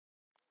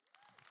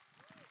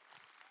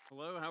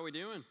Hello, how we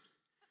doing?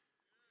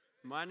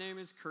 My name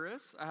is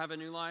Chris. I have a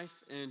new life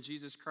in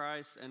Jesus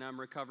Christ, and I'm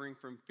recovering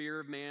from fear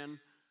of man,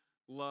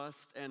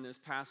 lust, and this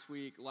past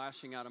week,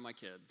 lashing out at my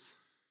kids.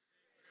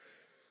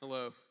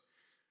 Hello.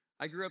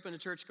 I grew up in a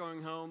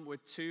church-going home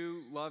with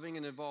two loving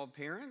and involved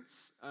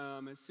parents.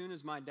 As soon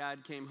as my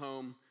dad came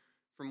home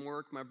from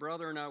work, my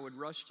brother and I would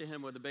rush to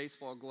him with a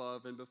baseball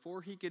glove, and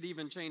before he could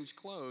even change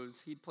clothes,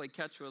 he'd play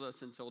catch with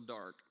us until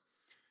dark.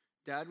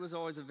 Dad was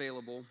always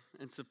available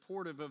and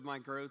supportive of my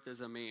growth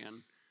as a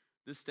man.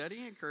 The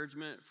steady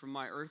encouragement from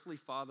my earthly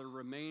father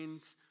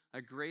remains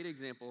a great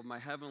example of my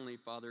heavenly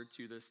father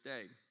to this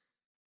day.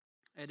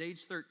 At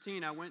age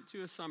 13, I went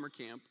to a summer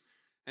camp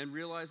and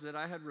realized that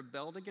I had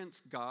rebelled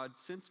against God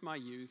since my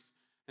youth,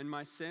 and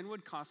my sin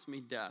would cost me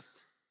death.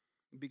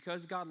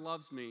 Because God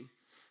loves me,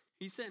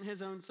 He sent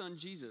His own Son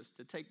Jesus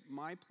to take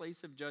my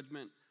place of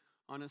judgment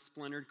on a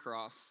splintered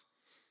cross.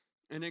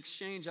 In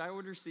exchange, I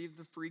would receive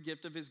the free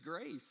gift of His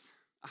grace.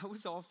 I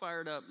was all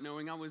fired up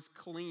knowing I was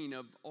clean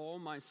of all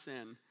my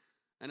sin,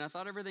 and I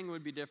thought everything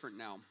would be different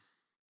now.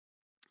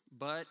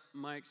 But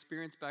my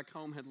experience back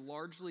home had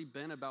largely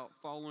been about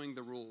following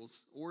the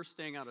rules or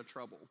staying out of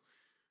trouble.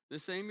 The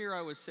same year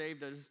I was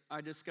saved,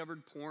 I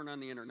discovered porn on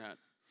the internet.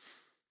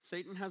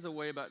 Satan has a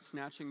way about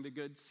snatching the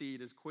good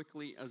seed as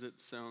quickly as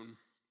it's sown.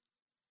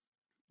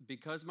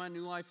 Because my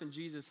new life in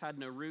Jesus had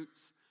no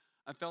roots,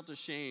 I felt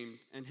ashamed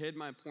and hid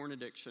my porn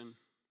addiction.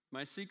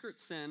 My secret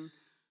sin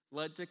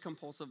led to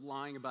compulsive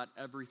lying about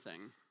everything.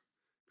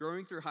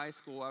 Growing through high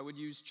school, I would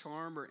use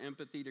charm or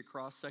empathy to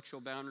cross sexual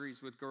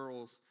boundaries with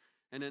girls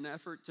in an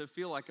effort to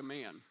feel like a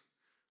man.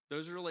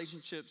 Those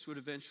relationships would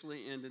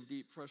eventually end in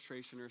deep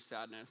frustration or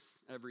sadness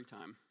every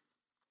time.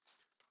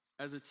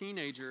 As a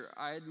teenager,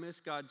 I had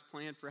missed God's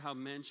plan for how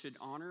men should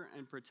honor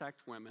and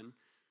protect women,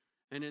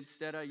 and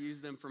instead I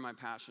used them for my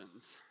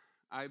passions.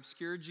 I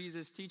obscured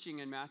Jesus' teaching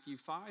in Matthew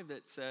 5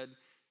 that said,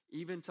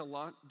 even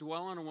to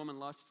dwell on a woman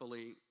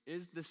lustfully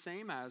is the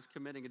same as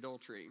committing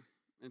adultery.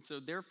 And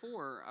so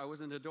therefore, I was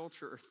an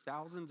adulterer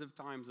thousands of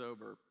times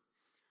over.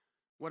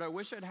 What I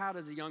wish I'd had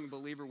as a young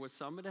believer was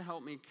someone to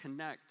help me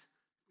connect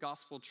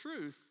gospel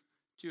truth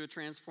to a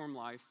transformed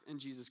life in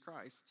Jesus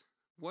Christ.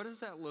 What does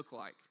that look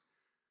like?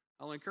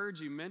 I'll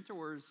encourage you,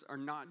 mentors are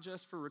not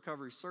just for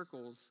recovery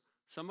circles.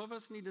 Some of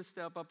us need to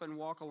step up and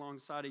walk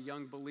alongside a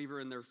young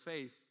believer in their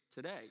faith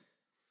today.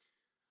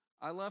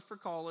 I left for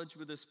college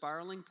with a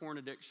spiraling porn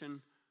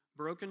addiction,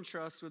 broken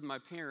trust with my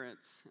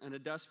parents, and a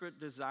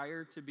desperate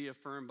desire to be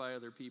affirmed by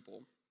other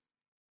people.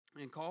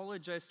 In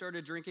college, I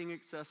started drinking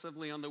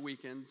excessively on the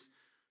weekends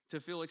to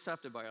feel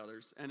accepted by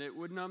others, and it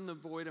would numb the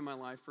void in my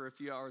life for a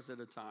few hours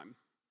at a time.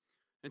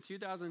 In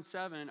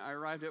 2007, I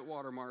arrived at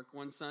Watermark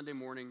one Sunday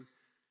morning,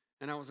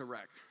 and I was a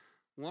wreck.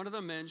 One of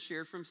the men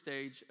shared from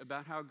stage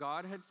about how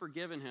God had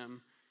forgiven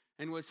him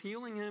and was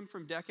healing him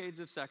from decades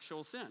of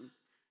sexual sin,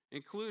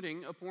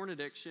 including a porn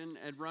addiction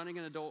and running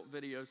an adult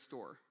video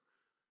store.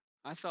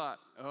 I thought,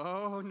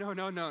 oh,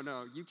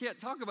 no. You can't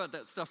talk about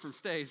that stuff from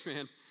stage,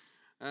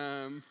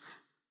 man.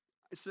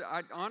 So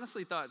I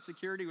honestly thought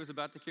security was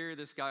about to carry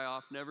this guy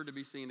off, never to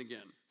be seen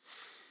again.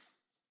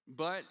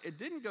 But it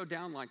didn't go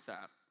down like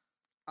that.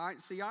 I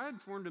had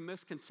formed a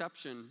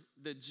misconception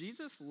that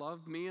Jesus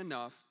loved me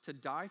enough to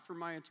die for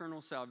my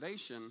eternal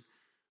salvation,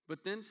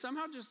 but then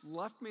somehow just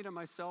left me to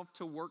myself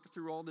to work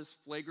through all this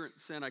flagrant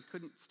sin I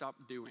couldn't stop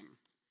doing.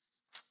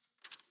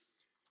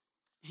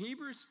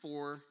 Hebrews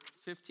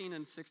 4:15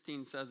 and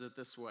 16 says it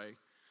this way,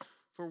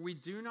 "For we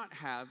do not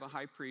have a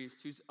high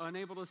priest who's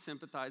unable to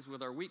sympathize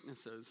with our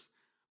weaknesses,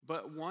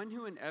 but one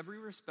who in every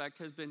respect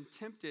has been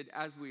tempted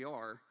as we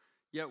are,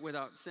 yet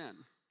without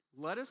sin.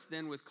 Let us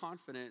then with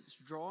confidence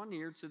draw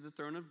near to the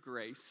throne of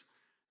grace,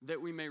 that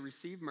we may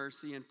receive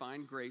mercy and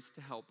find grace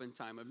to help in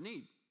time of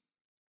need."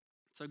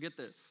 So get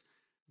this.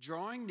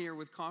 Drawing near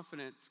with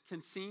confidence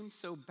can seem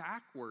so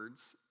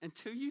backwards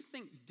until you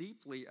think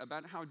deeply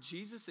about how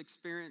Jesus'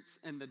 experience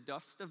in the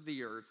dust of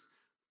the earth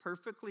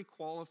perfectly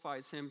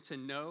qualifies him to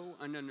know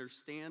and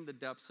understand the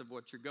depths of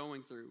what you're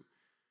going through.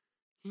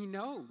 He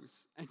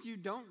knows, and you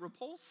don't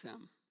repulse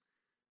him.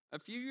 A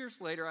few years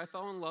later, I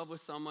fell in love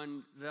with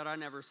someone that I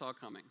never saw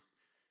coming.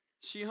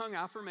 She hung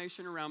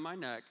affirmation around my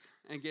neck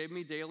and gave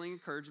me daily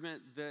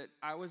encouragement that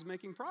I was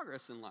making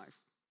progress in life.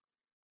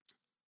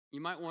 You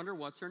might wonder,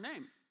 what's her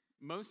name?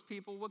 Most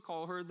people would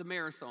call her the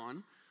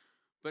Marathon,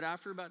 but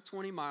after about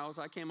 20 miles,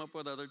 I came up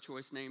with other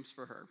choice names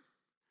for her.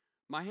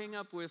 My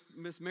hang-up with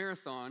Miss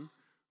Marathon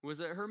was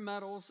that her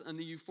medals and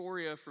the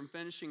euphoria from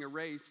finishing a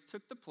race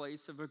took the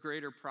place of a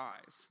greater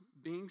prize,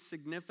 being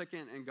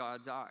significant in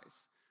God's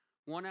eyes.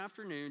 One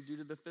afternoon, due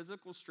to the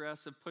physical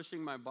stress of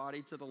pushing my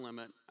body to the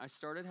limit, I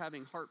started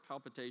having heart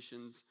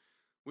palpitations,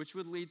 which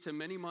would lead to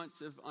many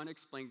months of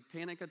unexplained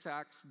panic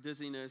attacks,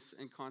 dizziness,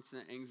 and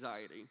constant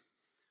anxiety.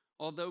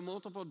 Although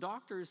multiple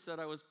doctors said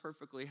I was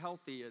perfectly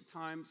healthy, at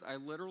times I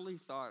literally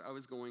thought I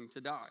was going to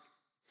die.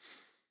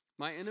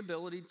 My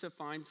inability to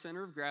find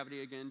center of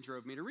gravity again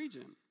drove me to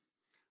Regen.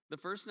 The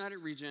first night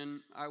at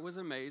Regen, I was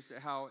amazed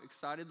at how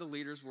excited the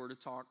leaders were to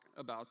talk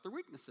about their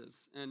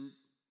weaknesses, and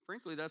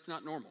frankly, that's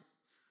not normal.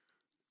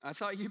 I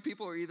thought you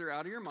people were either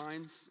out of your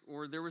minds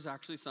or there was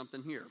actually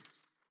something here.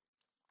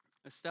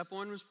 Step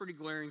one was pretty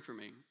glaring for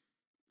me.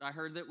 I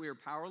heard that we are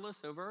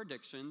powerless over our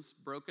addictions,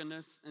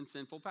 brokenness, and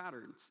sinful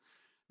patterns,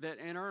 that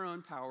in our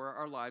own power,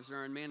 our lives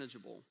are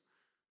unmanageable.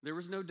 There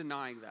was no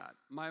denying that.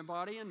 My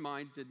body and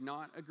mind did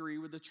not agree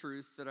with the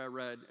truth that I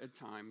read at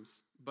times,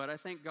 but I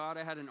thank God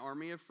I had an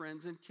army of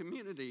friends and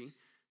community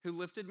who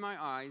lifted my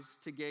eyes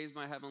to gaze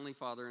my Heavenly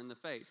Father in the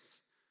face.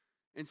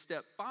 In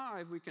step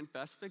 5, we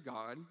confess to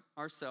God,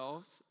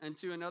 ourselves, and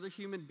to another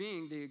human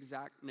being the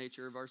exact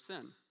nature of our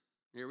sin.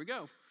 Here we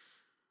go.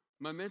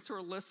 My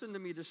mentor listened to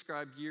me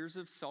describe years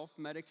of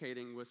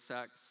self-medicating with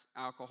sex,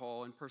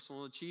 alcohol, and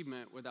personal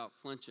achievement without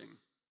flinching.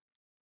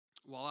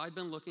 While I'd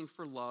been looking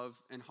for love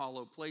in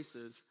hollow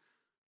places,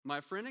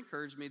 my friend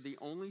encouraged me the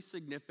only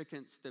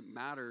significance that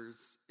matters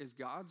is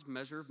God's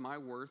measure of my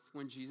worth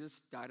when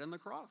Jesus died on the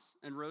cross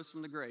and rose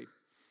from the grave.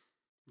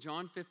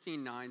 John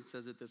 15:9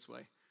 says it this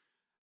way: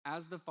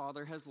 "As the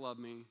Father has loved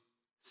me,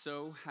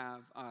 so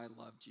have I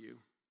loved you.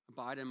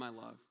 Abide in my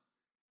love."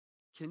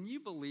 Can you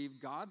believe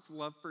God's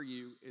love for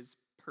you is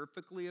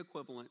perfectly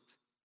equivalent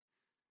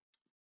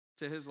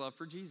to his love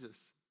for Jesus?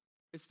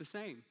 It's the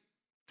same.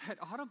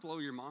 That ought to blow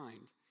your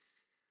mind.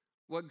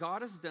 What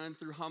God has done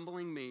through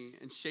humbling me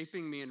and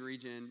shaping me in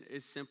Regen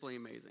is simply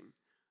amazing.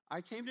 I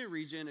came to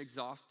Regen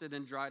exhausted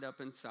and dried up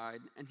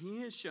inside, and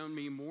he has shown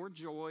me more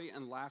joy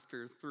and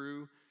laughter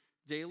through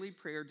daily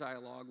prayer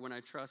dialogue when I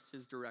trust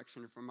his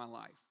direction for my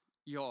life.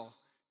 Y'all,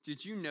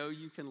 did you know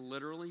you can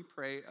literally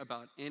pray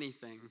about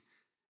anything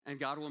and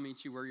God will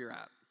meet you where you're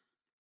at?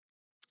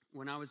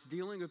 When I was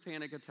dealing with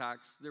panic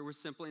attacks, there was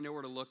simply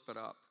nowhere to look but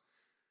up.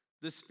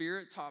 The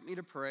Spirit taught me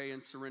to pray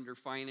and surrender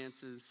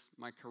finances,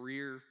 my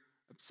career,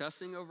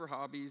 obsessing over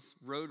hobbies,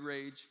 road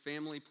rage,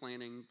 family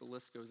planning, the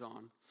list goes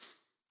on.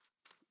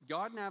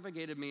 God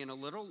navigated me in a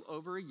little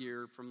over a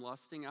year from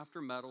lusting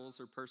after medals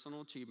or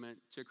personal achievement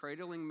to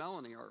cradling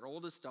Melanie, our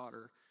oldest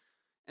daughter.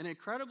 And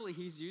incredibly,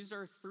 he's used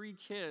our 3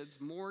 kids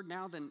more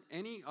now than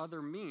any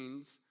other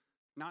means,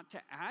 not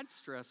to add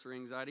stress or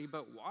anxiety,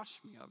 but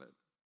wash me of it.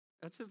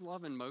 That's his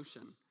love in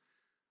motion.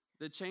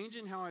 The change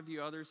in how I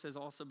view others has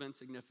also been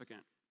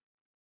significant.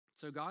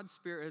 So God's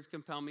Spirit has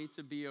compelled me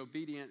to be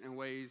obedient in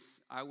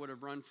ways I would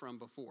have run from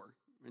before.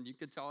 And you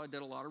could tell I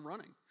did a lot of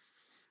running.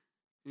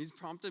 He's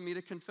prompted me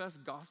to confess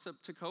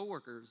gossip to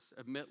coworkers,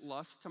 admit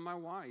lust to my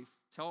wife,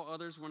 tell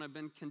others when I've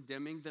been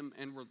condemning them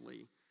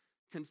inwardly,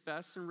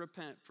 confess and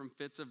repent from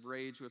fits of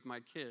rage with my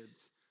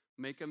kids,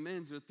 make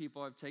amends with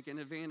people I've taken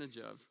advantage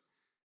of.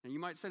 And you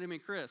might say to me,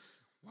 Chris,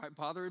 why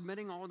bother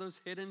admitting all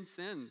those hidden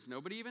sins?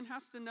 Nobody even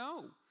has to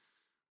know.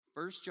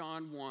 1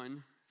 John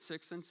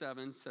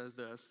 1:6-7 says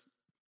this: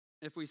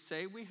 "If we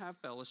say we have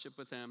fellowship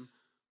with him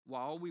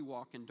while we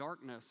walk in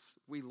darkness,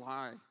 we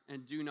lie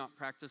and do not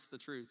practice the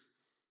truth.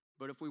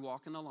 But if we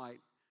walk in the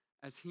light,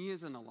 as he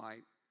is in the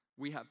light,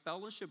 we have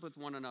fellowship with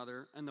one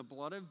another, and the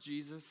blood of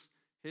Jesus,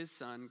 his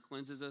son,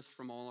 cleanses us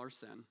from all our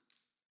sin."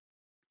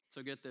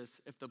 So get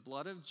this: if the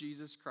blood of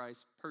Jesus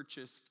Christ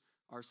purchased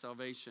our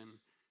salvation,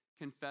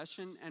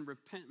 confession and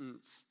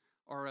repentance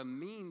are a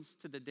means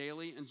to the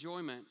daily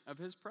enjoyment of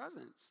his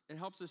presence. It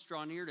helps us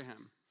draw near to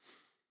him.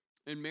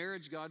 In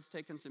marriage, God's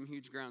taken some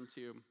huge ground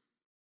too.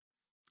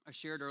 I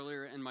shared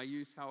earlier in my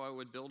youth how I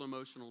would build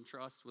emotional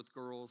trust with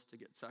girls to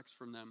get sex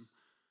from them.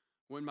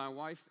 When my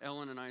wife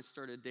Ellen and I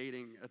started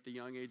dating at the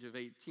young age of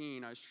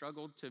 18, I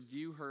struggled to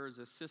view her as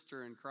a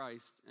sister in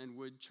Christ and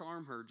would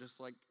charm her just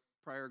like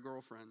prior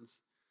girlfriends.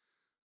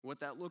 What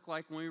that looked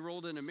like when we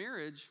rolled into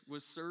marriage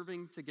was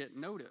serving to get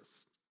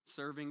noticed,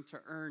 serving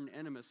to earn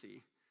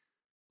intimacy.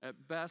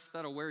 At best,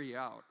 that'll wear you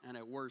out, and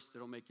at worst,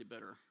 it'll make you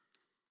bitter.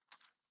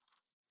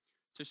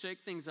 To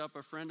shake things up,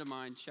 a friend of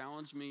mine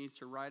challenged me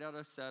to write out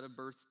a set of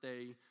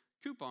birthday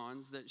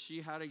coupons that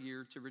she had a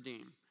year to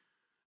redeem.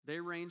 They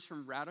ranged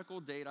from radical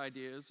date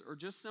ideas or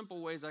just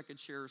simple ways I could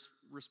share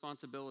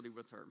responsibility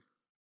with her.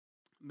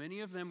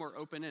 Many of them were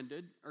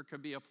open-ended or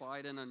could be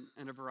applied in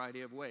a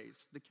variety of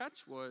ways. The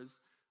catch was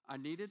I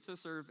needed to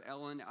serve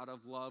Ellen out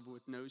of love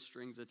with no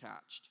strings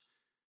attached.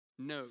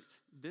 Note,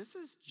 this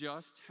is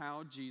just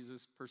how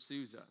Jesus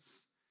pursues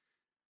us.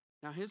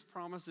 Now, his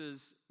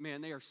promises,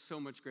 man, they are so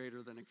much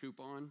greater than a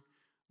coupon,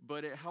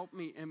 but it helped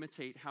me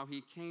imitate how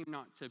he came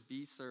not to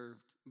be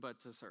served, but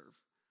to serve.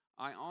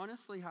 I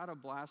honestly had a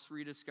blast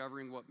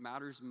rediscovering what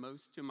matters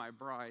most to my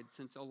bride,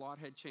 since a lot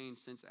had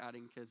changed since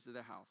adding kids to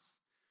the house.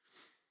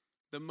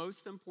 The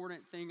most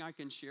important thing I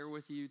can share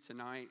with you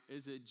tonight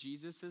is that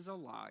Jesus is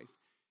alive.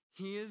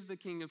 He is the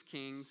King of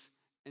Kings,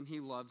 and he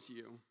loves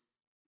you.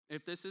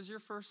 If this is your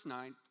first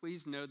night,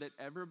 please know that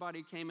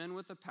everybody came in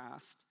with a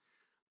past,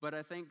 but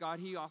I thank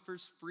God he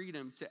offers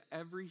freedom to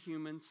every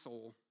human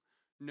soul.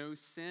 No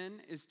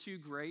sin is too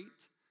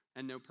great,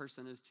 and no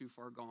person is too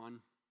far gone.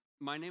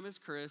 My name is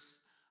Chris.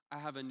 I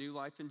have a new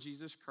life in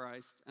Jesus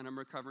Christ, and I'm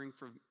recovering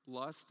from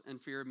lust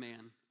and fear of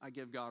man. I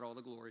give God all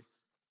the glory.